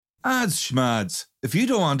Ads schmads. If you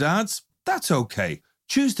don't want ads, that's okay.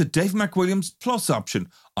 Choose the Dave McWilliams Plus option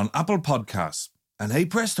on Apple Podcasts. And hey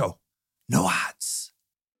presto, no ads.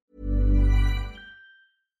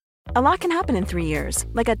 A lot can happen in 3 years,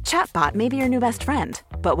 like a chatbot may be your new best friend.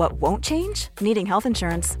 But what won't change? Needing health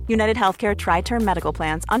insurance. United Healthcare Tri-Term Medical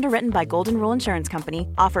Plans, underwritten by Golden Rule Insurance Company,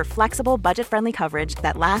 offer flexible, budget-friendly coverage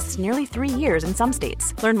that lasts nearly 3 years in some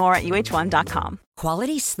states. Learn more at uh1.com.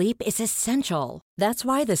 Quality sleep is essential. That's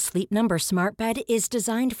why the Sleep Number Smart Bed is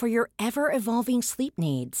designed for your ever-evolving sleep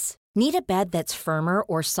needs. Need a bed that's firmer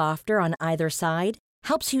or softer on either side?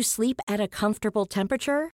 Helps you sleep at a comfortable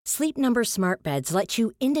temperature? Sleep Number Smart Beds let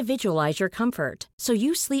you individualize your comfort, so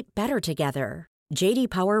you sleep better together. J.D.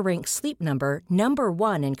 Power ranks Sleep Number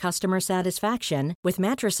 #1 in customer satisfaction with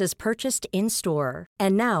mattresses purchased in-store.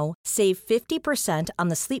 And now, save 50% on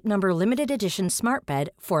the Sleep Number Limited Edition Smart Bed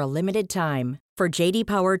for a limited time. For J.D.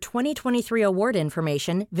 Power 2023 award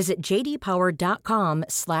information, visit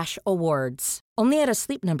jdpower.com/awards. Only at a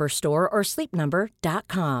Sleep Number store or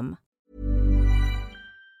sleepnumber.com.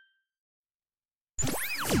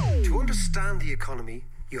 To understand the economy,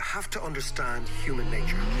 you have to understand human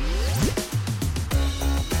nature.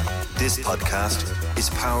 This podcast is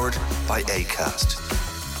powered by Acast.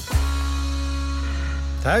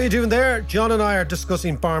 How are you doing there? John and I are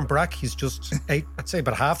discussing Barnbrack. He's just ate, I'd say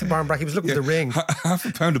about half the Barnbrack. He was looking for the ring. Half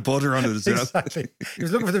a pound of butter on it as well. Exactly. He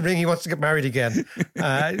was looking for the ring. He wants to get married again. Do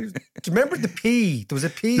you remember the pea? There was a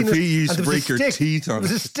pea in it. The pea used to break your teeth on it.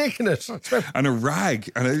 There was a stick in it. And a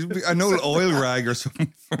rag. And an old oil rag or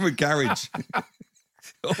something from a garage.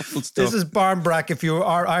 Awful stuff. This is Barnbrack. If you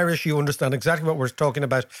are Irish, you understand exactly what we're talking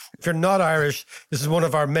about. If you're not Irish, this is one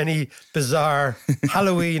of our many bizarre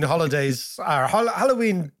Halloween holidays. Our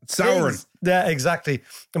Halloween Samhain. Yeah, exactly.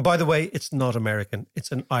 And by the way, it's not American.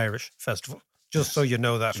 It's an Irish festival. Just so you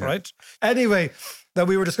know that, right? Anyway, now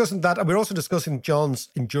we were discussing that, and we were also discussing John's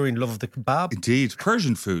enduring love of the kebab. Indeed.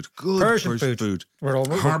 Persian food. Good Persian food.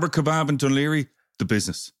 Harbour kebab in Dunleary, the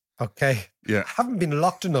business. Okay. Yeah. Haven't been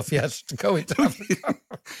locked enough yet to go into.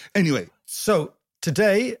 Anyway. So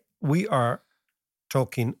today we are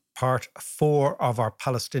talking part 4 of our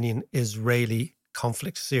Palestinian-Israeli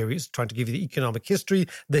conflict series, trying to give you the economic history,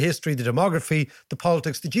 the demography, the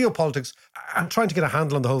politics, the geopolitics, and trying to get a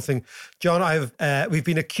handle on the whole thing. John, we've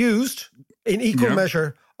been accused in equal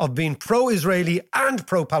measure of being pro-Israeli and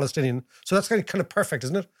pro-Palestinian. So that's kind of perfect,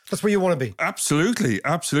 isn't it? That's where you want to be. Absolutely.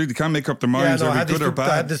 Can't make up their minds are we good or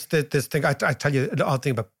bad. This thing, I tell you an odd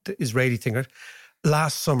thing about the Israeli thing. Right?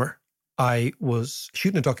 Last summer, I was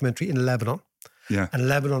shooting a documentary in Lebanon. Yeah. And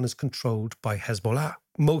Lebanon is controlled by Hezbollah.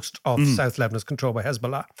 Most of South Lebanon is controlled by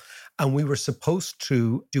Hezbollah. And we were supposed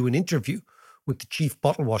to do an interview with the chief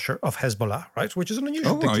bottle washer of Hezbollah, right? Which is an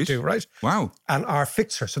unusual thing to do, right? Wow. And our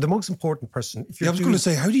fixer, so the most important person. I was going to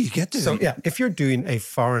say, how do you get to them? So, if you're doing a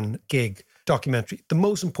foreign gig documentary, the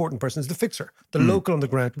most important person is the fixer, the local on the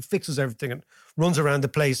ground who fixes everything and runs around the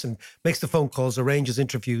place and makes the phone calls, arranges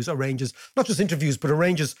interviews, not just interviews, but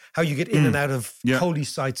arranges how you get in and out of holy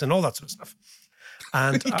sites and all that sort of stuff.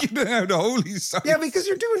 And get out of holy sites. Yeah, because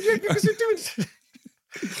you're doing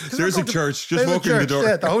There's a church, just walking the door.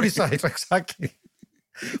 Yeah, the holy site, exactly.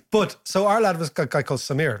 But so our lad was a guy called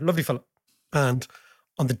Samir, lovely fellow. And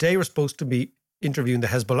on the day we're supposed to be interviewing the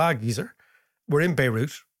Hezbollah geezer, we're in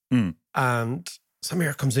Beirut, and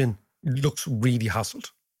Samir comes in, looks really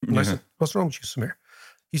hassled. And I said, "What's wrong with you, Samir?"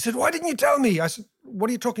 He said, "Why didn't you tell me?" I said, "What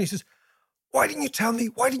are you talking?" He says, "Why didn't you tell me?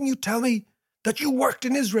 Why didn't you tell me that you worked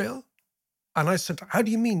in Israel?" And I said, "How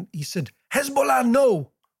do you mean?" He said, "Hezbollah,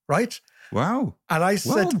 no, right?" Wow. And I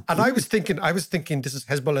said, I was thinking this is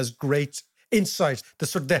Hezbollah's great insight. The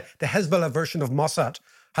Hezbollah version of Mossad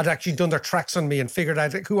had actually done their tracks on me and figured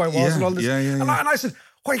out who I was and all this. And I said,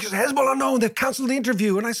 "Why? Because Hezbollah know, and they've cancelled the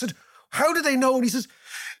interview." And I said, "How do they know?" And he says,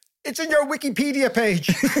 "It's in your Wikipedia page."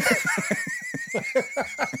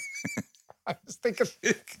 I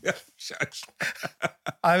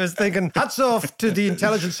was thinking, hats off to the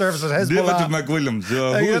intelligence service at Hezbollah. David McWilliams,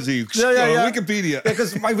 who is he? Wikipedia. Yeah,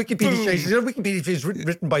 because my Wikipedia page, Wikipedia is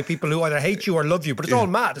written by people who either hate you or love you, but it's all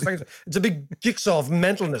mad. It's a big jigsaw of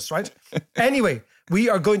mentalness, right? Anyway, we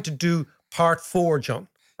are going to do part 4, John,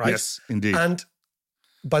 right? Yes, indeed. And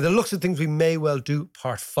by the looks of things, we may well do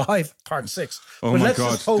part 5, part 6. Oh, but let's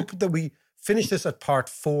just hope that we finish this at part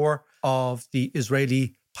 4 of the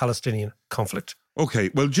Israeli-Palestinian conflict. Okay,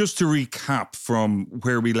 well, just to recap from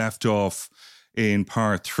where we left off in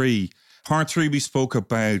part 3. Part 3, we spoke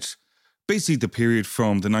about basically the period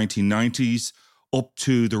from the 1990s up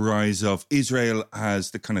to the rise of Israel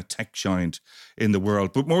as the kind of tech giant in the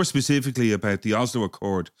world, but more specifically about the Oslo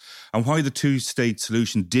Accord and why the two-state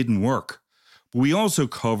solution didn't work. We also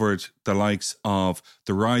covered the likes of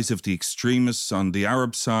the rise of the extremists on the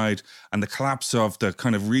Arab side and the collapse of the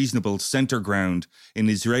kind of reasonable centre ground in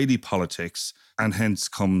Israeli politics. And hence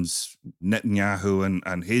comes Netanyahu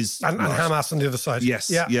and his... And Hamas on the other side. Yes,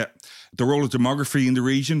 yeah. The role of demography in the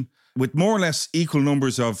region, with more or less equal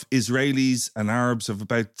numbers of Israelis and Arabs of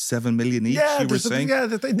about 7 million each, you were saying?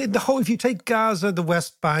 The whole, if you take Gaza, the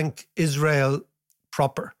West Bank, Israel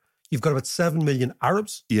proper, you've got about 7 million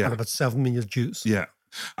Arabs and about 7 million Jews. Yeah.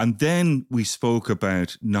 And then we spoke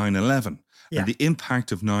about 9/11 and the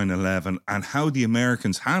impact of 9/11 and how the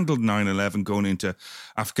Americans handled 9/11 going into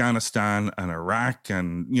Afghanistan and Iraq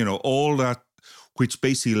and, all that, which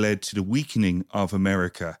basically led to the weakening of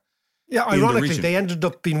America. Yeah, ironically, they ended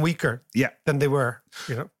up being weaker than they were,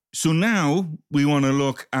 So now we want to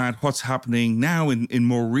look at what's happening now in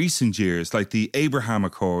more recent years, like the Abraham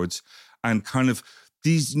Accords and kind of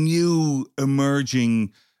these new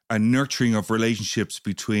emerging and nurturing of relationships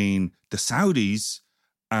between the Saudis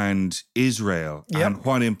and Israel and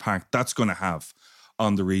what impact that's going to have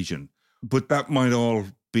on the region. But that might all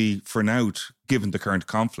be for now, given the current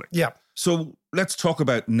conflict. Yeah. So let's talk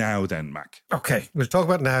about now then, Mac. Okay, we'll talk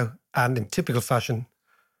about now, and in typical fashion,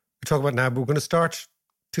 we talk about now, but we're going to start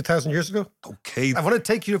 2,000 years ago. Okay. I want to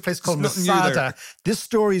take you to a place called Masada. This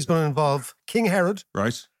story is going to involve King Herod.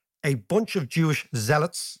 Right. A bunch of Jewish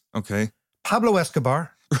zealots. Okay. Pablo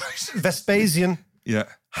Escobar. Right. Vespasian. Yeah.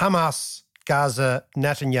 Hamas, Gaza,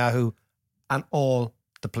 Netanyahu, and all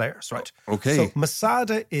the players, right? Okay. So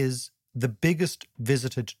Masada is the biggest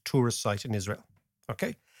visited tourist site in Israel,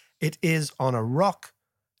 okay? It is on a rock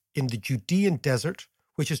in the Judean desert,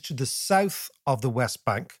 which is to the south of the West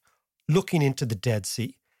Bank, looking into the Dead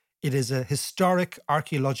Sea. It is a historic,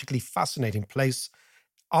 archaeologically fascinating place.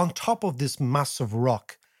 On top of this massive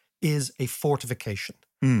rock is a fortification.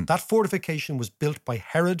 That fortification was built by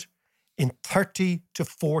Herod in 30 to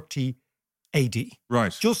 40 AD.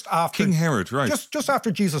 Right. Just after King Herod, right. Just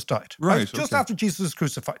after Jesus died. Right. Just after Jesus was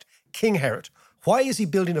crucified. King Herod. Why is he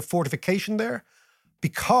building a fortification there?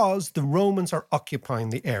 Because the Romans are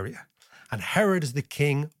occupying the area. And Herod is the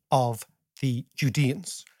king of the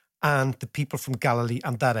Judeans and the people from Galilee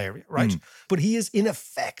and that area, right? But he is in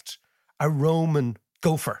effect a Roman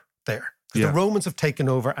gopher there. The Romans have taken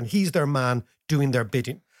over and he's their man doing their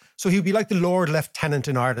bidding. So he'd be like the Lord Lieutenant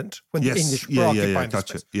in Ireland when the English were occupying this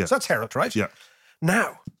place. Yeah. So that's Herod, right? Yeah.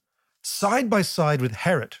 Now, side by side with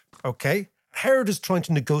Herod, okay? Herod is trying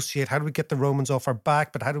to negotiate, how do we get the Romans off our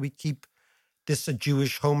back, but how do we keep this a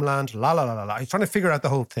Jewish homeland? La, la, la, la, la. He's trying to figure out the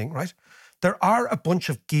whole thing, right? There are a bunch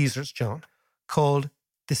of geezers, John, called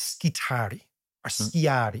the Scitari or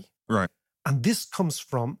Sciari. Right. And this comes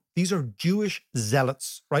from, these are Jewish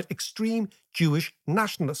zealots, right? Extreme Jewish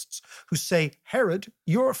nationalists who say, Herod,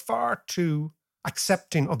 you're far too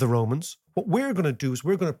accepting of the Romans. What we're going to do is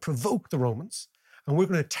we're going to provoke the Romans and we're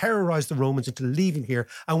going to terrorize the Romans into leaving here.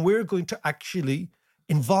 And we're going to actually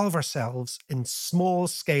involve ourselves in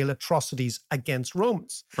small-scale atrocities against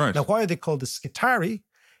Romans. Right. Now, why are they called the Scitari?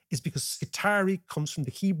 Is because Scitari comes from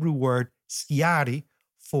the Hebrew word sciari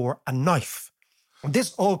for a knife. And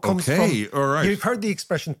this all comes from, all right. You've heard the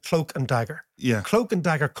expression cloak and dagger. Yeah. Cloak and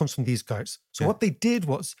dagger comes from these guys. So what they did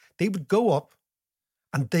was they would go up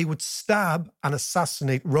and they would stab and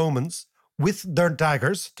assassinate Romans with their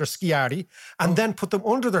daggers, their sciari, and then put them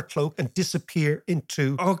under their cloak and disappear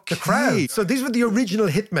into the crowd. So these were the original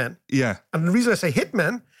hitmen. Yeah. And the reason I say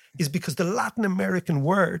hitmen is because the Latin American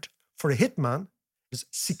word for a hitman is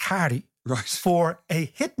sicari. Right. For a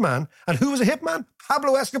hitman. And who was a hitman?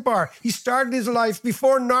 Pablo Escobar. He started his life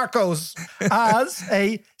before Narcos as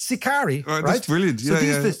a sicari. Right? Right? That's brilliant. So,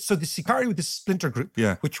 Yeah, so the sicari were this splinter group,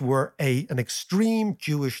 which were an extreme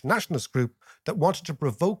Jewish nationalist group that wanted to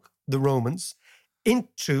provoke the Romans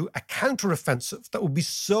into a counteroffensive that would be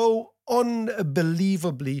so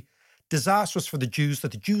unbelievably disastrous for the Jews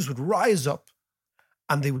that the Jews would rise up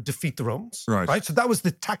and they would defeat the Romans. Right? So that was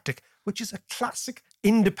the tactic, which is a classic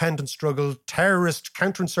independent struggle, terrorist,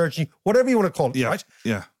 counterinsurgency, whatever you want to call it, right?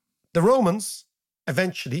 Yeah. The Romans,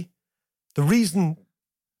 eventually, the reason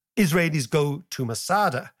Israelis go to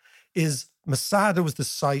Masada is Masada was the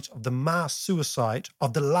site of the mass suicide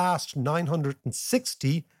of the last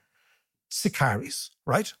 960 Sicaris,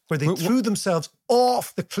 right? Where they threw themselves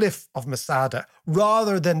off the cliff of Masada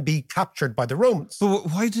rather than be captured by the Romans. But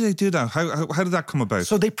why did they do that? How did that come about?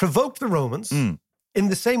 So they provoked the Romans in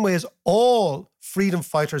the same way as all freedom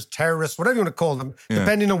fighters, terrorists, whatever you want to call them,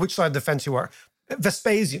 depending on which side of the fence you are.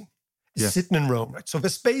 Vespasian is sitting in Rome, right? So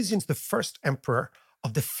Vespasian's the first emperor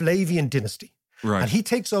of the Flavian dynasty. Right. And he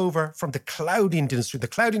takes over from the Claudian dynasty,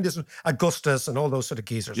 Augustus and all those sort of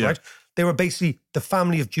geezers, right? They were basically the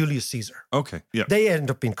family of Julius Caesar. Okay, yeah. They end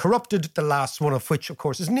up being corrupted, the last one of which, of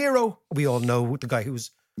course, is Nero. We all know the guy who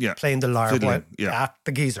was playing the lyre at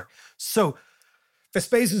the geezer. So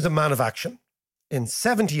Vespasian is a man of action. In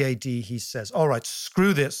 70 AD, he says, all right,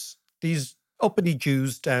 screw this. These uppity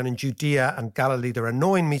Jews down in Judea and Galilee, they're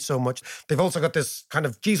annoying me so much. They've also got this kind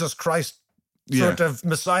of Jesus Christ sort of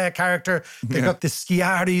Messiah character. They've got the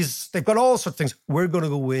Sciaris. They've got all sorts of things. We're going to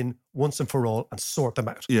go in once and for all and sort them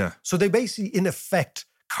out. Yeah. So they basically, in effect,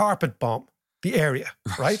 carpet bomb the area,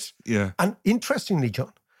 right? Yeah. And interestingly,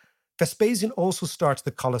 John, Vespasian also starts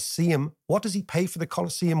the Colosseum. What does he pay for the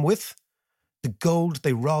Colosseum with? The gold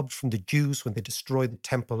they robbed from the Jews when they destroyed the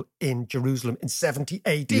temple in Jerusalem in 70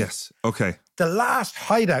 AD. Yes, okay. The last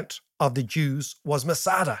hideout of the Jews was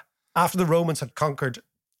Masada. After the Romans had conquered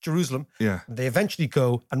Jerusalem, they eventually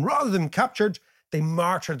go, and rather than captured, they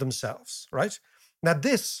martyr themselves, right? Now,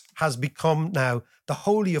 this has become now the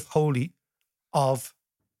holy of holy of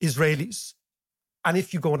Israelis. And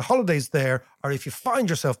if you go on holidays there, or if you find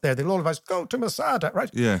yourself there, they'll all advise, go to Masada,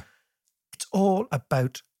 right? Yeah. It's all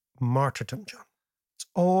about martyrdom, John. It's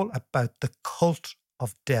all about the cult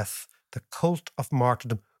of death, the cult of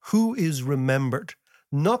martyrdom. Who is remembered?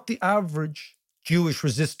 Not the average Jewish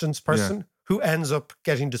resistance person who ends up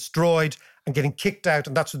getting destroyed and getting kicked out,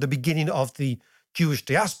 and that's the beginning of the Jewish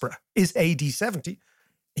diaspora, is AD 70.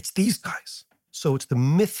 It's these guys. So it's the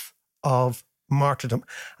myth of martyrdom.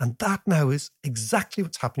 And that now is exactly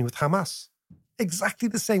what's happening with Hamas. Exactly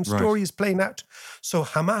the same story is playing out. So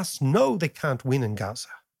Hamas know they can't win in Gaza,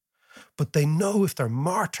 but they know if they're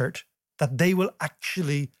martyred that they will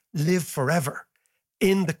actually live forever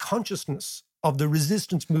in the consciousness of the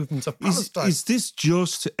resistance movements of Palestine. Is this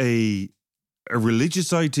just a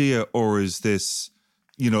religious idea, or is this,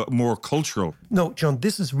 more cultural? No, John,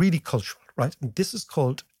 this is really cultural, right? And this is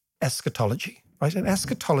called eschatology, right? And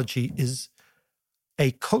eschatology is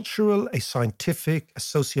a cultural, a scientific, a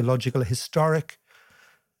sociological, a historic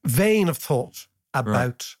vein of thought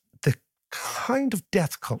about the kind of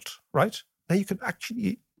death cult, right? Now you can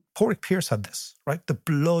actually, Porrick Pierce had this, right? The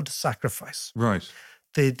blood sacrifice. Right.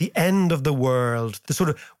 The end of the world, the sort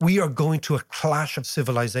of, we are going to a clash of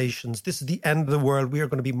civilizations. This is the end of the world. We are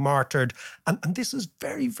going to be martyred. And this is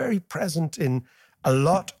very, very present in a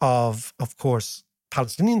lot of course,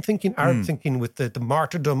 Palestinian thinking, Arab thinking with the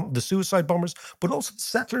martyrdom, the suicide bombers, but also the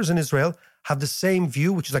settlers in Israel have the same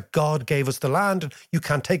view, which is like God gave us the land and you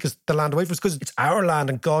can't take the land away from us because it's our land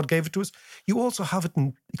and God gave it to us. You also have it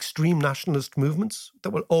in extreme nationalist movements that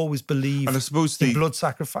will always believe and I suppose in blood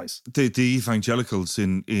sacrifice. The evangelicals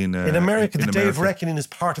in America, the Day of Reckoning is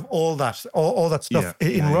part of all that, all that stuff.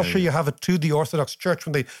 In Russia, you have it too, the Orthodox Church,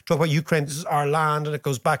 when they talk about Ukraine, this is our land and it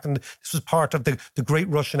goes back and this was part of the great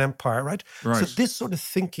Russian Empire, right? So this sort of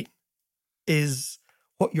thinking is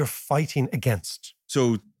what you're fighting against.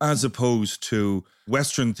 So as opposed to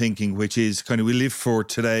Western thinking, which is kind of we live for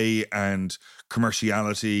today and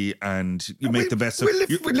commerciality and you make the best of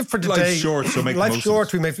it. We live for today. Life's short, so make the life's most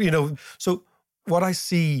short, of it. we make, So what I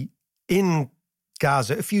see in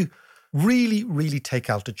Gaza, if you really, really take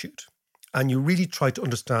altitude and you really try to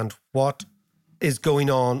understand what is going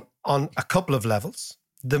on a couple of levels,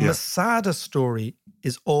 the Masada story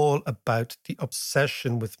is all about the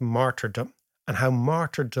obsession with martyrdom and how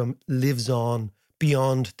martyrdom lives on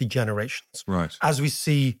beyond the generations. Right. As we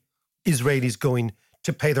see Israelis going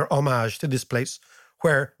to pay their homage to this place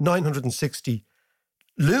where 960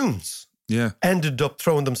 loons ended up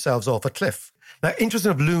throwing themselves off a cliff. Now,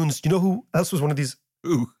 interesting of loons, you know who else was one of these?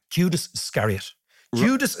 Ooh. Judas Iscariot.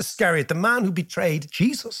 Judas Iscariot, the man who betrayed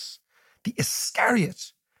Jesus. The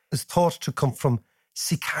Iscariot is thought to come from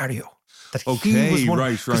Sicario. That he was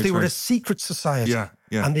one, because they were a secret society.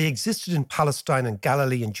 And they existed in Palestine and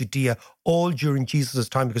Galilee and Judea all during Jesus'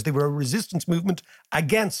 time because they were a resistance movement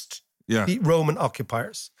against the Roman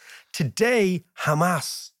occupiers. Today,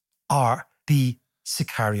 Hamas are the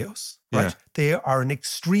Sicarios, right? They are an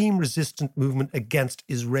extreme resistant movement against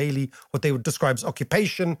Israeli, what they would describe as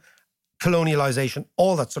occupation, colonialization,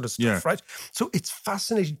 all that sort of stuff, right? So it's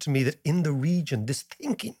fascinating to me that in the region, this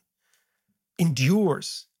thinking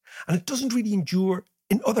endures. And it doesn't really endure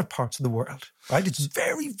in other parts of the world, right? It's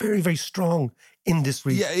very, very, very strong in this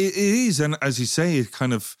region. Yeah, it is. And as you say, it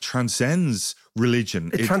kind of transcends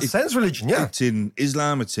religion. It transcends religion, It's in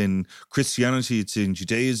Islam, it's in Christianity, it's in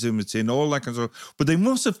Judaism, it's in all that kind of stuff. But they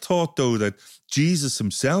must have thought, though, that Jesus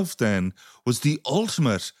himself then was the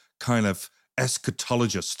ultimate kind of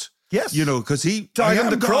eschatologist. Yes. Because he died on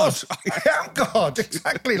the cross. I am God.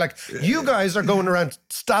 Exactly. Like, you guys are going around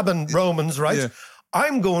stabbing Romans, right?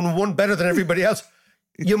 I'm going one better than everybody else.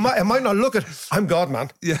 It might not look it. I'm God,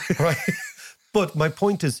 man. Yeah. Right. But my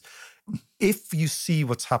point is, if you see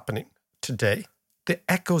what's happening today, the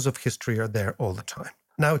echoes of history are there all the time.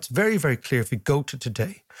 Now, it's very, very clear if you go to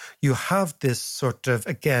today, you have this sort of,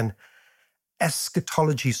 again,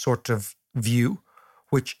 eschatology sort of view,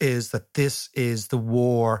 which is that this is the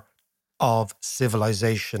war of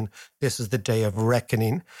civilization. This is the day of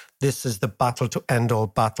reckoning. This is the battle to end all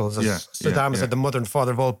battles. As Saddam said, the mother and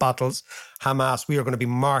father of all battles. Hamas, we are going to be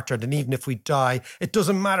martyred. And even if we die, it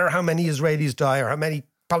doesn't matter how many Israelis die or how many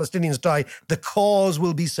Palestinians die, the cause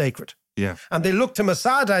will be sacred. Yeah. And they look to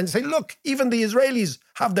Masada and say, look, even the Israelis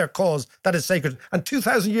have their cause that is sacred. And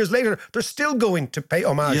 2,000 years later, they're still going to pay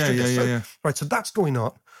homage to this. Right, so that's going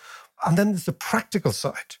on. And then there's the practical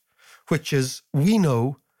side, which is we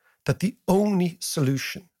know that the only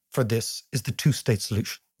solution for this is the two-state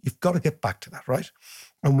solution. You've got to get back to that, right?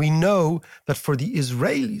 And we know that for the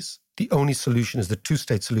Israelis, the only solution is the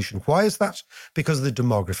two-state solution. Why is that? Because of the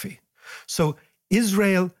demography. So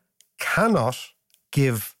Israel cannot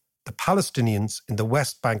give the Palestinians in the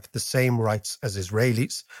West Bank the same rights as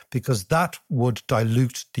Israelis, because that would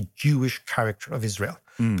dilute the Jewish character of Israel.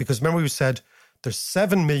 Because remember we said there's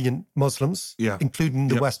 7 million Muslims, including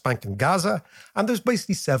the West Bank and Gaza, and there's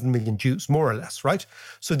basically 7 million Jews, more or less, right?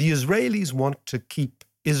 So the Israelis want to keep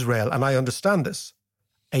Israel, and I understand this,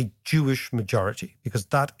 a Jewish majority, because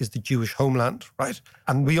that is the Jewish homeland, right?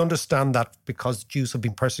 And we understand that because Jews have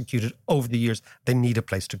been persecuted over the years, they need a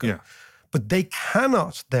place to go. Yeah. But they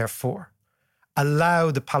cannot, therefore,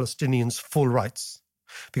 allow the Palestinians full rights.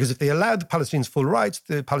 Because if they allow the Palestinians full rights,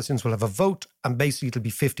 the Palestinians will have a vote, and basically it'll be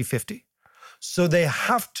 50-50. So they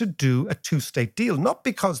have to do a two-state deal, not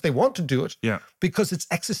because they want to do it, because it's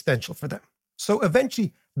existential for them. So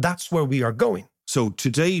eventually, that's where we are going. So to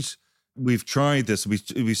date, we've tried this.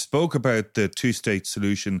 We spoke about the two-state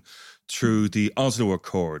solution through the Oslo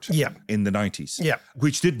Accord in the 90s,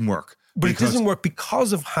 which didn't work. But it doesn't work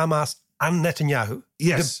because of Hamas and Netanyahu.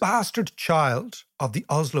 Yes. The bastard child of the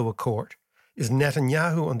Oslo Accord is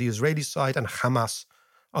Netanyahu on the Israeli side and Hamas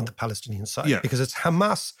on the Palestinian side. Yeah. Because it's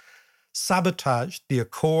Hamas sabotaged the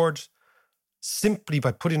accord simply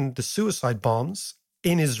by putting the suicide bombs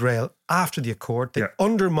in Israel after the accord. They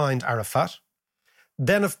undermined Arafat.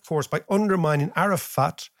 Then, of course, by undermining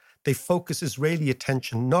Arafat, they focus Israeli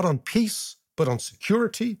attention not on peace, but on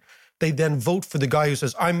security. They then vote for the guy who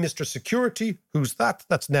says, I'm Mr. Security. Who's that?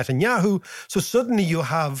 That's Netanyahu. So suddenly you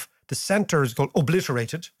have the center is called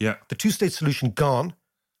obliterated. Yeah. The two-state solution gone.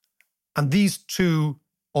 And these two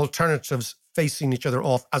alternatives facing each other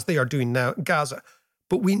off as they are doing now in Gaza.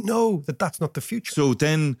 But we know that that's not the future. So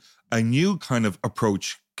then a new kind of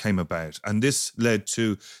approach came about. And this led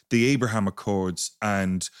to the Abraham Accords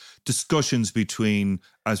and discussions between,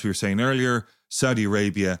 as we were saying earlier, Saudi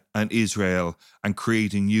Arabia and Israel, and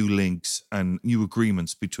creating new links and new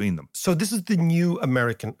agreements between them. So this is the new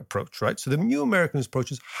American approach, right? So the new American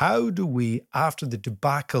approach is how do we, after the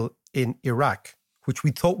debacle in Iraq, which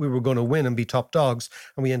we thought we were going to win and be top dogs,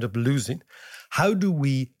 and we end up losing, how do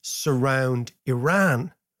we surround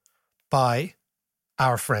Iran by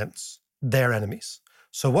our friends, their enemies?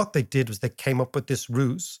 So what they did was they came up with this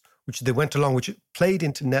ruse, which they went along, which played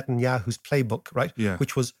into Netanyahu's playbook, right? Yeah.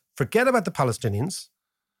 Which was, forget about the Palestinians.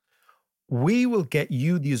 We will get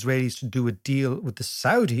you, the Israelis, to do a deal with the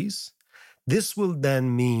Saudis. This will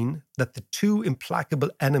then mean that the two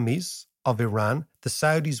implacable enemies of Iran, the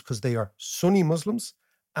Saudis, because they are Sunni Muslims,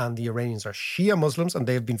 and the Iranians are Shia Muslims, and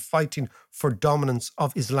they have been fighting for dominance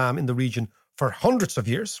of Islam in the region for hundreds of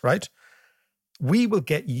years, right? We will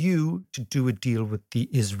get you to do a deal with the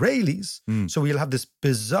Israelis. So we'll have this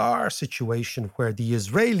bizarre situation where the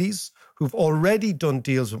Israelis, who've already done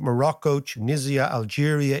deals with Morocco, Tunisia,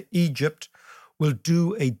 Algeria, Egypt, will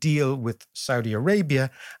do a deal with Saudi Arabia,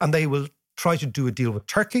 and they will try to do a deal with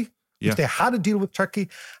Turkey, if they had a deal with Turkey.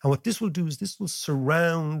 And what this will do is this will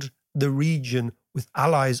surround the region with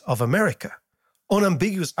allies of America,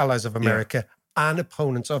 unambiguous allies of America, and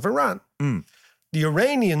opponents of Iran. The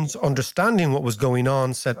Iranians, understanding what was going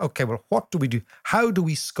on, said, okay, well, what do we do? How do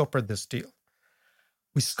we scupper this deal?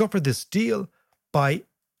 We scupper this deal by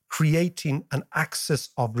creating an axis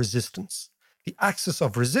of resistance. The axis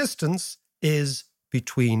of resistance is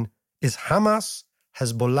Hamas,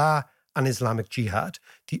 Hezbollah, and Islamic Jihad.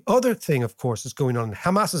 The other thing, of course, is going on in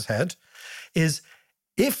Hamas's head is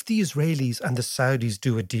if the Israelis and the Saudis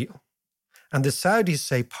do a deal, and the Saudis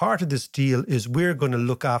say part of this deal is we're going to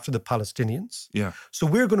look after the Palestinians. Yeah. So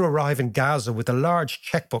we're going to arrive in Gaza with a large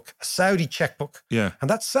checkbook, a Saudi checkbook. Yeah. And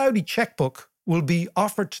that Saudi checkbook will be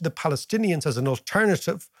offered to the Palestinians as an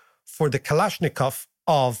alternative for the Kalashnikov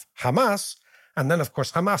of Hamas. And then, of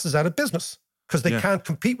course, Hamas is out of business because they can't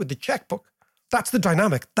compete with the checkbook. That's the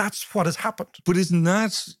dynamic. That's what has happened. But isn't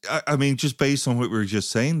that, I mean, just based on what we were just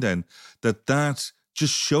saying then, that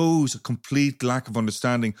just shows a complete lack of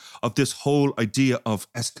understanding of this whole idea of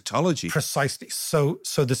eschatology. Precisely. So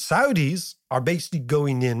the Saudis are basically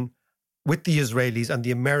going in with the Israelis and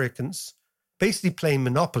the Americans, basically playing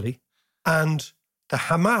Monopoly. And the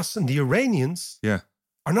Hamas and the Iranians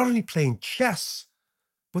are not only playing chess,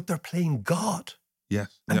 but they're playing God. Yeah.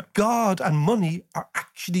 And God and money are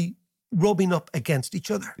actually rubbing up against each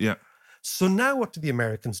other. Yeah. So now what do the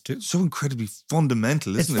Americans do? So incredibly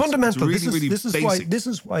fundamental, isn't it? It's fundamental. It's really basic. This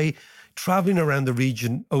is why traveling around the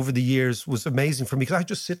region over the years was amazing for me, because I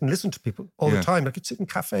just sit and listen to people all the time. I could sit in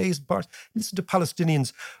cafes, bars, listen to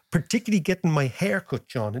Palestinians, particularly getting my hair cut,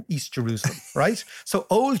 John, in East Jerusalem, right? So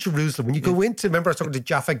old Jerusalem, when you go into, remember I was talking to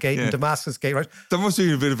Jaffa Gate and Damascus Gate, right? That must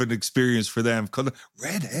be a bit of an experience for them.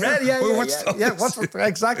 Red hair?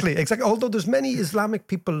 Exactly. Although there's many Islamic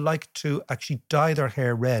people like to actually dye their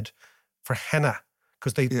hair red for henna,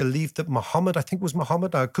 because they believed that Muhammad, I think it was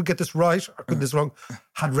Muhammad, I could get this right or could get this wrong,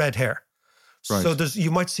 had red hair. Right. So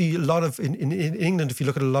you might see a lot of, in England, if you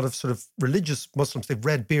look at a lot of sort of religious Muslims, they've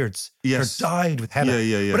red beards. Yes. They're dyed with henna.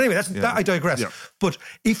 Yeah. But anyway, I digress. Yeah. But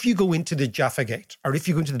if you go into the Jaffa Gate, or if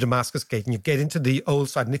you go into the Damascus Gate and you get into the old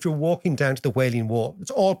side, and if you're walking down to the Wailing Wall,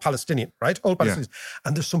 it's all Palestinian, right? All Palestinians. Yeah.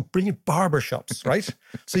 And there's some brilliant barber shops, right?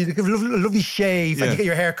 So you give a lovely shave and you get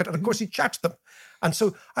your hair cut, and of course you chat to them. And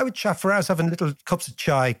so I would chat for hours, having little cups of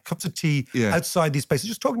chai, cups of tea outside these places,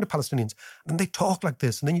 just talking to Palestinians. And they talk like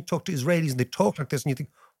this. And then you talk to Israelis and they talk like this. And you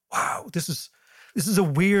think, wow, this is a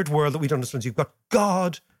weird world that we don't understand. You've got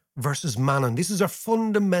God versus Mammon. These are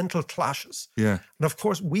fundamental clashes. Yeah. And of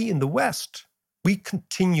course, we in the West, we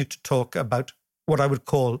continue to talk about what I would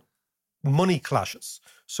call money clashes.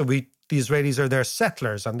 So the Israelis are their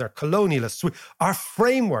settlers and they're colonialists. Our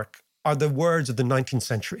framework are the words of the 19th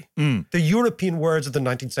century. The European words of the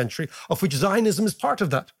 19th century, of which Zionism is part of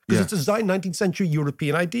that, because it's a 19th century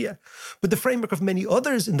European idea. But the framework of many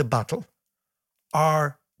others in the battle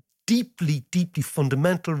are deeply, deeply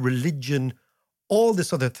fundamental, religion, all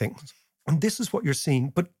this other things. And this is what you're seeing.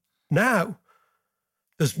 But now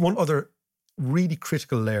there's one other really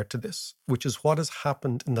critical layer to this, which is what has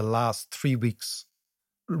happened in the last 3 weeks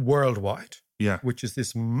worldwide. Yeah. Which is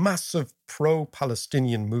this massive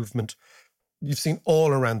pro-Palestinian movement you've seen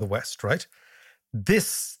all around the West, right?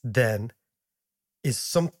 This, then, is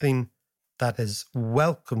something that is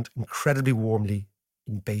welcomed incredibly warmly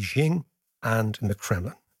in Beijing and in the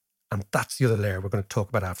Kremlin. And that's the other layer we're going to talk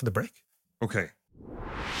about after the break. Okay.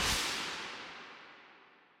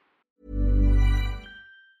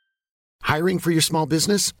 Hiring for your small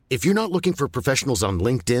business? If you're not looking for professionals on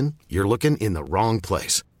LinkedIn, you're looking in the wrong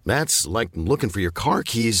place. That's like looking for your car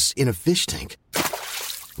keys in a fish tank.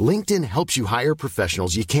 LinkedIn helps you hire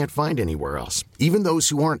professionals you can't find anywhere else, even those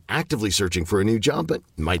who aren't actively searching for a new job but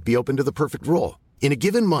might be open to the perfect role. In a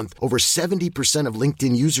given month, over 70% of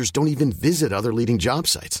LinkedIn users don't even visit other leading job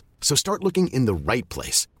sites. So start looking in the right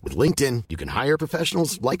place. With LinkedIn, you can hire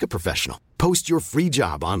professionals like a professional. Post your free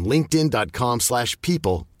job on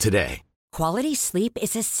linkedin.com/people today. Quality sleep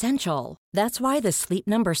is essential. That's why the Sleep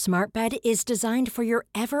Number Smart Bed is designed for your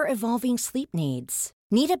ever-evolving sleep needs.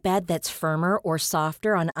 Need a bed that's firmer or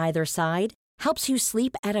softer on either side? Helps you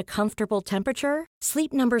sleep at a comfortable temperature?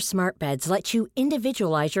 Sleep Number Smart Beds let you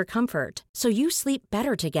individualize your comfort, so you sleep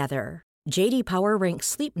better together. J.D. Power ranks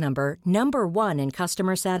Sleep Number #1 in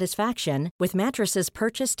customer satisfaction with mattresses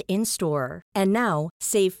purchased in-store. And now,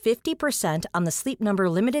 save 50% on the Sleep Number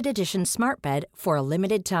Limited Edition Smart Bed for a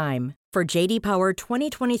limited time. For J.D. Power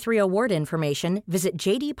 2023 award information, visit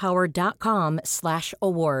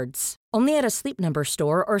jdpower.com/awards. Only at a Sleep Number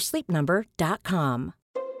store or sleepnumber.com.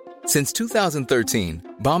 Since 2013,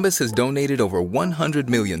 Bombas has donated over 100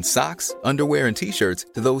 million socks, underwear, and T-shirts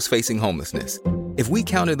to those facing homelessness. If we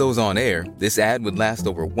counted those on air, this ad would last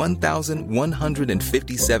over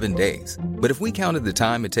 1,157 days. But if we counted the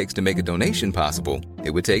time it takes to make a donation possible,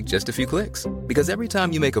 it would take just a few clicks. Because every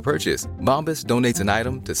time you make a purchase, Bombas donates an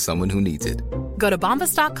item to someone who needs it. Go to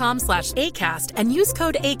bombas.com/ACAST and use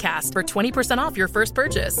code ACAST for 20% off your first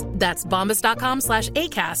purchase. That's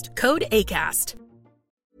bombas.com/ACAST, code ACAST.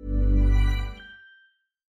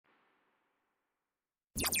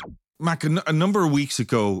 Mac, a number of weeks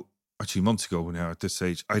ago, actually months ago now at this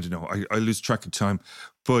stage, I don't know, I lose track of time,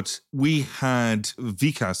 but we had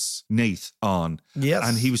Vikas Nath on. Yes.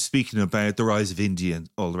 And he was speaking about the rise of India and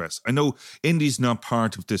all the rest. I know India's not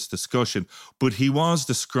part of this discussion, but he was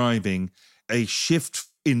describing a shift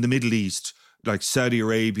in the Middle East, like Saudi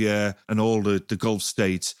Arabia and all the Gulf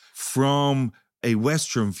states, from a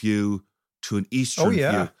Western view to an Eastern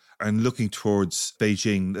yeah. view and looking towards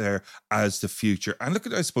Beijing there as the future. And look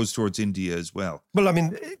at, I suppose, towards India as well. Well, I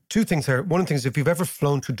mean, two things here. One of the things, if you've ever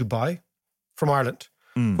flown to Dubai from Ireland,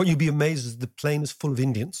 what you'd be amazed is the plane is full of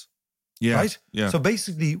Indians. Yeah. Right? Yeah. So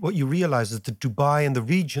basically what you realize is that Dubai and the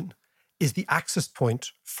region is the access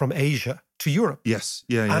point from Asia to Europe. Yes.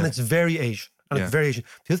 Yeah. And it's very Asian. It's very Asian.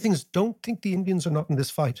 The other thing is, don't think the Indians are not in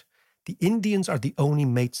this fight. The Indians are the only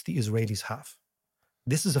mates the Israelis have.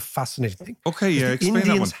 This is a fascinating thing. Okay, yeah, the explain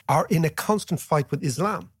Indians that one. are in a constant fight with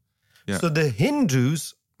Islam. Yeah. So the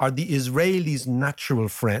Hindus are the Israelis' natural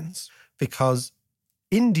friends because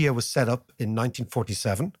India was set up in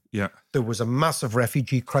 1947. Yeah. There was a massive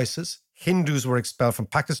refugee crisis. Hindus were expelled from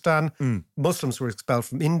Pakistan. Muslims were expelled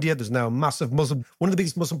from India. There's now a massive Muslim, one of the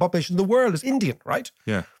biggest Muslim populations in the world is Indian, right?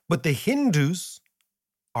 Yeah. But the Hindus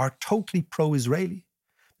are totally pro-Israeli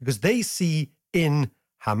because they see in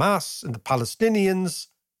Hamas and the Palestinians,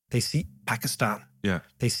 they see Pakistan. Yeah.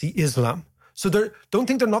 They see Islam. So don't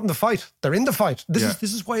think they're not in the fight. They're in the fight. This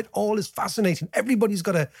is why it all is fascinating. Everybody's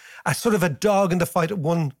got a sort of a dog in the fight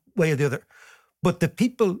one way or the other. But the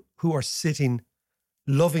people who are sitting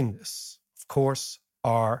loving this, of course,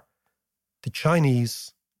 are the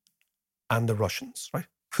Chinese and the Russians, right?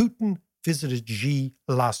 Putin visited Xi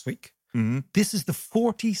last week. Mm-hmm. This is the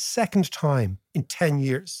 42nd time in 10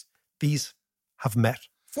 years these have met.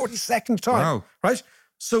 42nd time, Wow. right?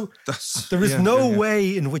 So there is no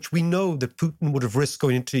way in which we know that Putin would have risked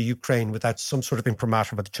going into Ukraine without some sort of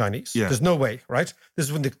imprimatur by the Chinese. Yeah. There's no way, right? This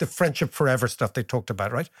is when the friendship forever stuff they talked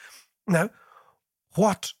about, right? Now,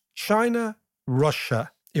 what China,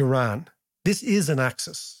 Russia, Iran, this is an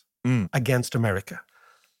axis against America.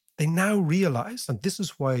 They now realize, and this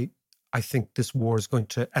is why I think this war is going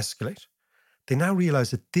to escalate, they now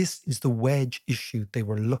realize that this is the wedge issue they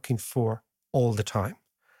were looking for all the time.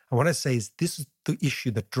 And what I say is this is the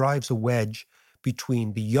issue that drives a wedge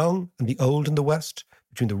between the young and the old in the West,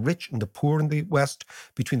 between the rich and the poor in the West,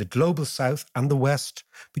 between the global South and the West,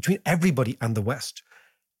 between everybody and the West.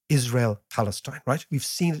 Israel-Palestine, right? We've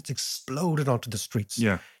seen it exploded onto the streets.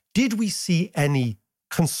 Yeah. Did we see any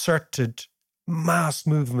concerted mass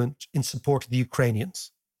movement in support of the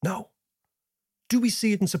Ukrainians? No. Do we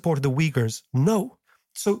see it in support of the Uyghurs? No.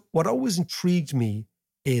 So what always intrigued me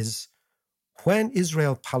is when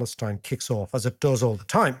Israel-Palestine kicks off, as it does all the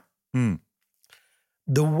time,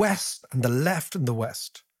 the West and the left and the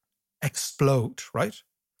West explode, right?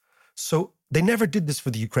 So they never did this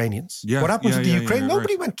for the Ukrainians. Yeah, what happens with the Ukraine?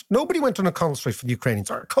 right. Nobody went on a concentrate for the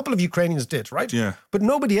Ukrainians. Or a couple of Ukrainians did, right? Yeah. But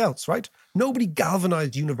nobody else, right? Nobody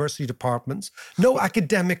galvanized university departments. No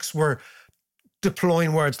academics were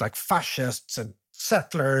deploying words like fascists and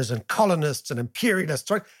settlers and colonists and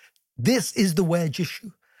imperialists, right? This is the wedge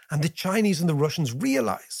issue. And the Chinese and the Russians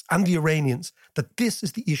realize, and the Iranians, that this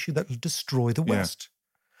is the issue that will destroy the West.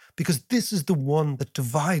 Because this is the one that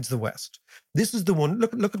divides the West. This is the one,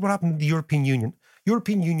 look at what happened in the European Union.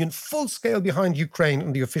 European Union, full scale behind Ukraine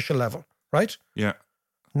on the official level, right? Yeah.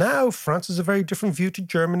 Now, France has a very different view to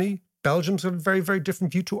Germany. Belgium's got a very, very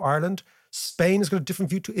different view to Ireland. Spain has got a different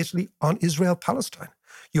view to Italy on Israel-Palestine.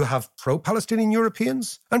 You have pro-Palestinian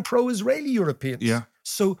Europeans and pro-Israeli Europeans. Yeah.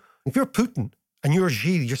 So if you're Putin and you're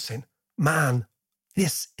Xi, you're saying, man,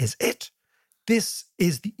 this is it. This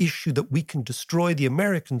is the issue that we can destroy the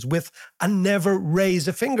Americans with and never raise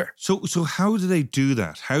a finger. So how do they do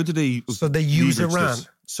that? How do they... So they use leverage Iran. this?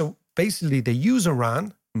 So basically they use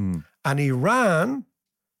Iran and Iran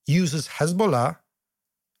uses Hezbollah,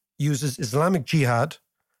 uses Islamic Jihad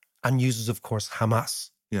and uses, of course,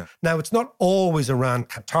 Hamas. Yeah. Now, it's not always Iran.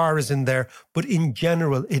 Qatar is in there, but in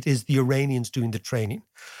general, it is the Iranians doing the training.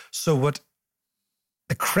 So what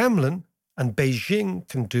the Kremlin and Beijing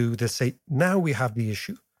can do, they say, now we have the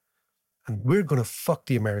issue and we're going to fuck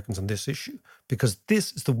the Americans on this issue because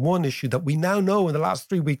this is the one issue that we now know in the last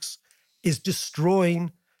 3 weeks is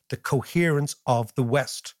destroying the coherence of the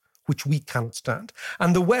West, which we can't stand.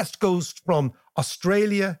 And the West goes from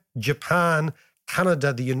Australia, Japan,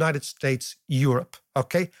 Canada, the United States, Europe,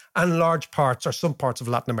 okay? And large parts or some parts of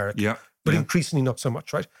Latin America. Yeah. But increasingly not so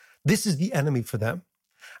much, right? This is the enemy for them.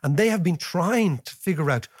 And they have been trying to figure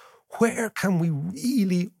out where can we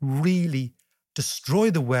really, really destroy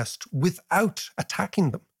the West without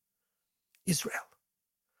attacking them? Israel.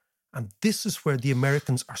 And this is where the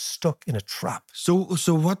Americans are stuck in a trap. So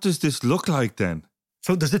what does this look like then?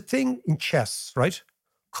 So there's a thing in chess, right,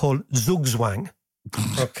 called Zugzwang,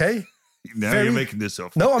 okay? Now you're making this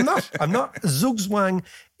up. No, I'm not. Zugzwang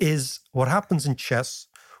is what happens in chess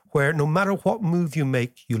where no matter what move you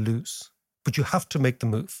make, you lose. But you have to make the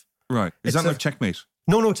move. Right. Is that like checkmate?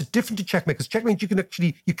 No, it's different to checkmate because checkmate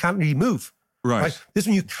you can't really move. Right. This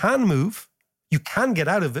one you can move You can get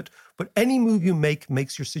out of it, but any move you make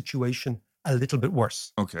makes your situation a little bit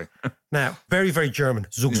worse. Okay. Now, very, very German,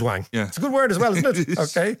 Zugzwang. Yeah. It's a good word as well, isn't it? It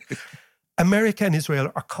is. Okay. America and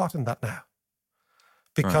Israel are caught in that now.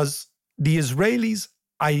 Because the Israelis,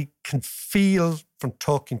 I can feel from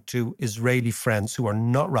talking to Israeli friends who are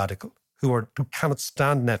not radical, who cannot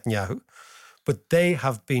stand Netanyahu, but they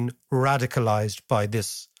have been radicalized by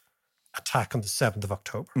this attack on the 7th of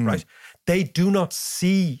October, right? They do not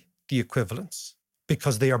see the equivalence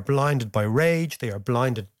because they are blinded by rage, they are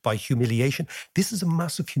blinded by humiliation. This is a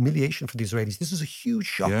massive humiliation for the Israelis. This is a huge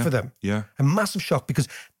shock for them. Yeah. A massive shock because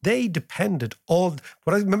they depended I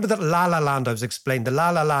remember that La La Land I was explaining, the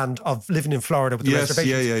La La Land of living in Florida with the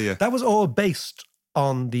reservations. Yeah. That was all based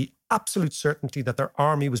on the absolute certainty that their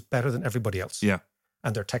army was better than everybody else. Yeah.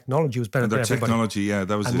 And their technology was better than everybody. Technology, yeah,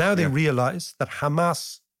 that was and now they realize that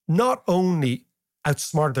Hamas not only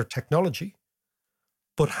outsmarted their technology,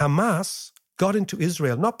 but Hamas got into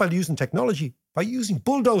Israel not by using technology, by using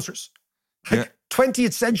bulldozers.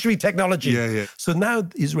 20th century technology. Yeah. So now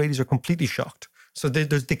the Israelis are completely shocked. So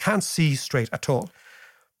they can't see straight at all.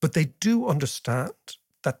 But they do understand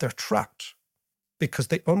that they're trapped because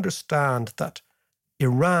they understand that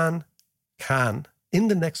Iran can, in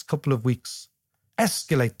the next couple of weeks,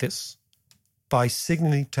 escalate this by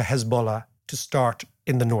signaling to Hezbollah to start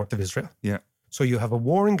in the north of Israel. Yeah. So you have a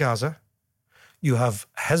war in Gaza, you have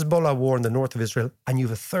Hezbollah war in the north of Israel, and you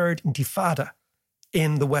have a third intifada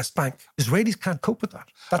in the West Bank. Israelis can't cope with that.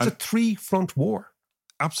 That's a three-front war.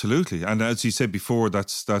 Absolutely. And as you said before,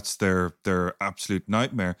 that's their absolute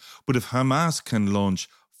nightmare. But if Hamas can launch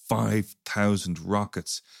 5,000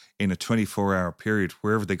 rockets in a 24-hour period,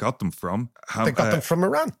 wherever they got them from. They got them from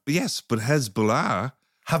Iran. Yes, but Hezbollah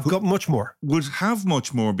have got much more. Would have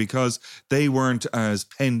much more because they weren't as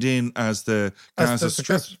penned in as the Gaza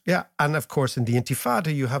Strip. Yeah, and of course in the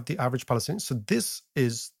Intifada you have the average Palestinian. So this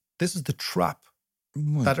is the trap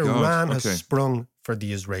that Iran has sprung for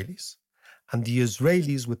the Israelis. And the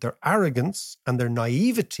Israelis, with their arrogance and their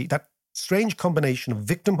naivety, that strange combination of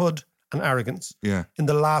victimhood and arrogance, in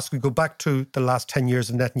the last, we go back to the last 10 years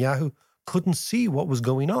of Netanyahu, couldn't see what was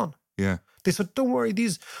going on. Yeah. They said, don't worry,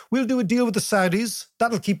 we'll do a deal with the Saudis.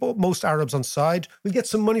 That'll keep most Arabs on side. We'll get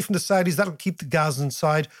some money from the Saudis. That'll keep the Gazans on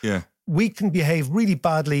side. Yeah. We can behave really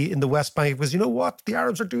badly in the West Bank because you know what? The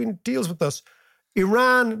Arabs are doing deals with us.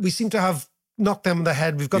 Iran, we seem to have knocked them in the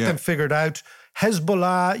head. We've got them figured out.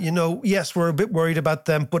 Hezbollah, yes, we're a bit worried about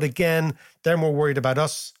them, but again, they're more worried about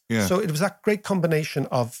us. Yeah. So it was that great combination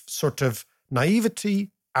of sort of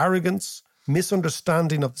naivety, arrogance,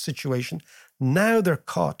 misunderstanding of the situation. Now they're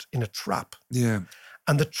caught in a trap. Yeah.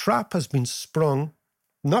 And the trap has been sprung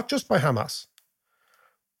not just by Hamas,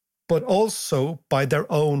 but also by their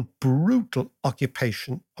own brutal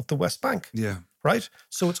occupation of the West Bank. Yeah. Right?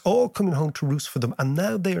 So it's all coming home to roost for them. And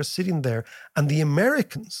now they are sitting there and the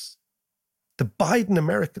Americans, the Biden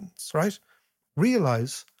Americans, right,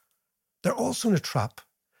 realize they're also in a trap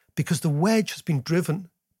because the wedge has been driven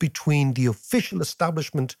between the official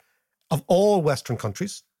establishment of all Western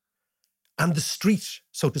countries and the street,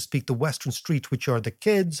 so to speak, the Western street, which are the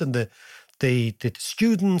kids and the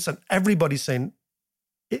students and everybody saying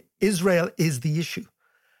Israel is the issue.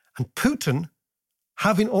 And Putin,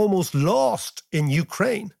 having almost lost in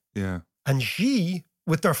Ukraine, and Xi,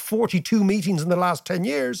 with their 42 meetings in the last 10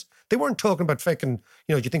 years, they weren't talking about do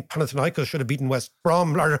you think Panathinaikos should have beaten West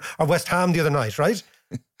Brom or West Ham the other night, right?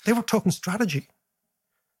 They were talking strategy.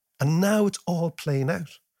 And now it's all playing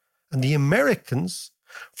out. And the Americans,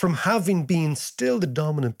 from having been still the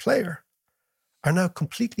dominant player, are now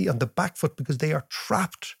completely on the back foot because they are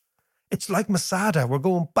trapped. It's like Masada. We're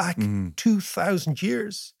going back 2,000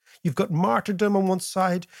 years. You've got martyrdom on one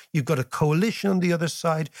side. You've got a coalition on the other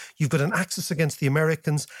side. You've got an axis against the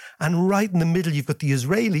Americans. And right in the middle, you've got the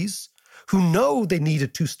Israelis who know they need a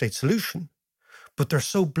two-state solution, but they're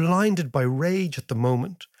so blinded by rage at the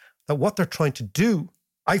moment that what they're trying to do,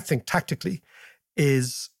 I think tactically,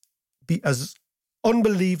 is be as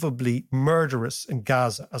unbelievably murderous in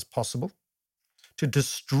Gaza as possible, to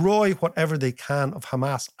destroy whatever they can of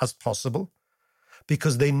Hamas as possible,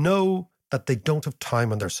 because they know that they don't have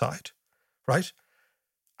time on their side, right?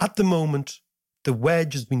 At the moment, the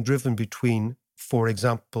wedge has been driven between, for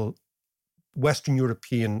example, Western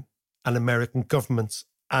European and American governments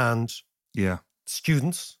and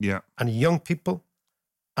students and young people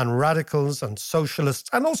and radicals and socialists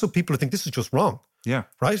and also people who think this is just wrong. Yeah.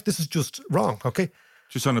 Right? This is just wrong, okay?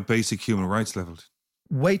 Just on a basic human rights level.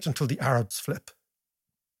 Wait until the Arabs flip,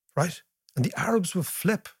 right? And the Arabs will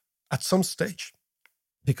flip at some stage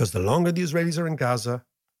because the longer the Israelis are in Gaza,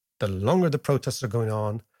 the longer the protests are going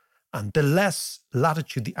on, and the less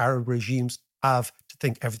latitude the Arab regimes have to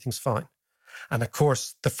think everything's fine. And of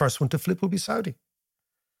course, the first one to flip will be Saudi.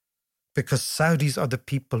 Because Saudis are the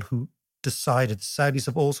people who decided, Saudis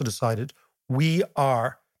have also decided, we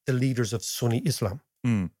are the leaders of Sunni Islam.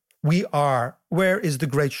 We are, where is the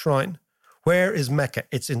great shrine? Where is Mecca?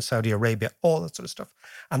 It's in Saudi Arabia, all that sort of stuff.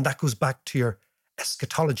 And that goes back to your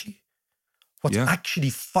eschatology. What's actually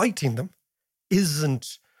fighting them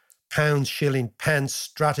isn't pound, shilling, pence,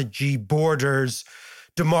 strategy, borders,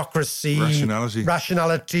 democracy,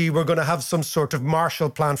 rationality. We're going to have some sort of Marshall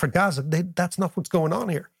Plan for Gaza. That's not what's going on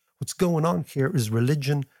here. What's going on here is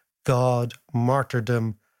religion, God,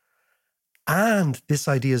 martyrdom, and this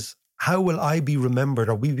idea is, how will I be remembered,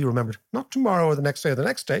 or we be remembered? Not tomorrow or the next day or the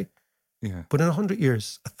next day, but in 100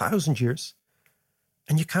 years, 1,000 years.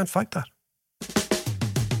 And you can't fight that.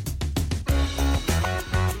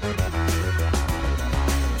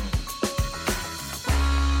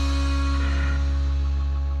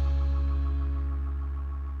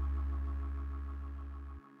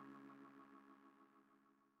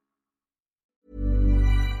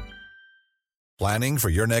 Planning for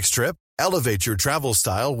your next trip? Elevate your travel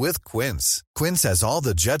style with Quince. Quince has all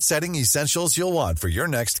the jet-setting essentials you'll want for your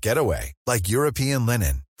next getaway, like European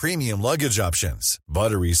linen, premium luggage options,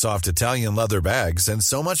 buttery soft Italian leather bags, and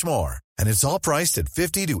so much more. And it's all priced at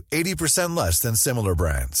 50 to 80% less than similar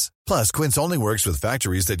brands. Plus, Quince only works with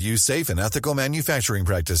factories that use safe and ethical manufacturing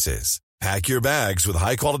practices. Pack your bags with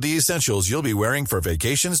high-quality essentials you'll be wearing for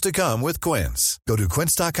vacations to come with Quince. Go to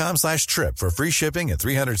quince.com/trip for free shipping and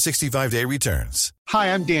 365-day returns.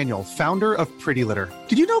 Hi, I'm Daniel, founder of Pretty Litter.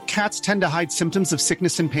 Did you know cats tend to hide symptoms of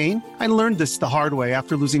sickness and pain? I learned this the hard way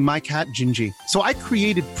after losing my cat, Gingy. So I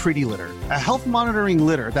created Pretty Litter, a health monitoring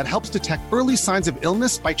litter that helps detect early signs of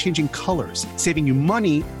illness by changing colors, saving you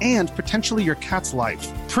money and potentially your cat's life.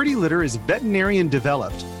 Pretty Litter is veterinarian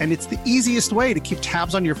developed, and it's the easiest way to keep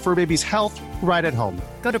tabs on your fur baby's health right at home.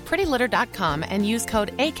 Go to prettylitter.com and use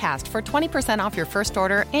code ACAST for 20% off your first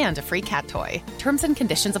order and a free cat toy. Terms and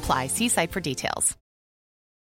conditions apply. See site for details.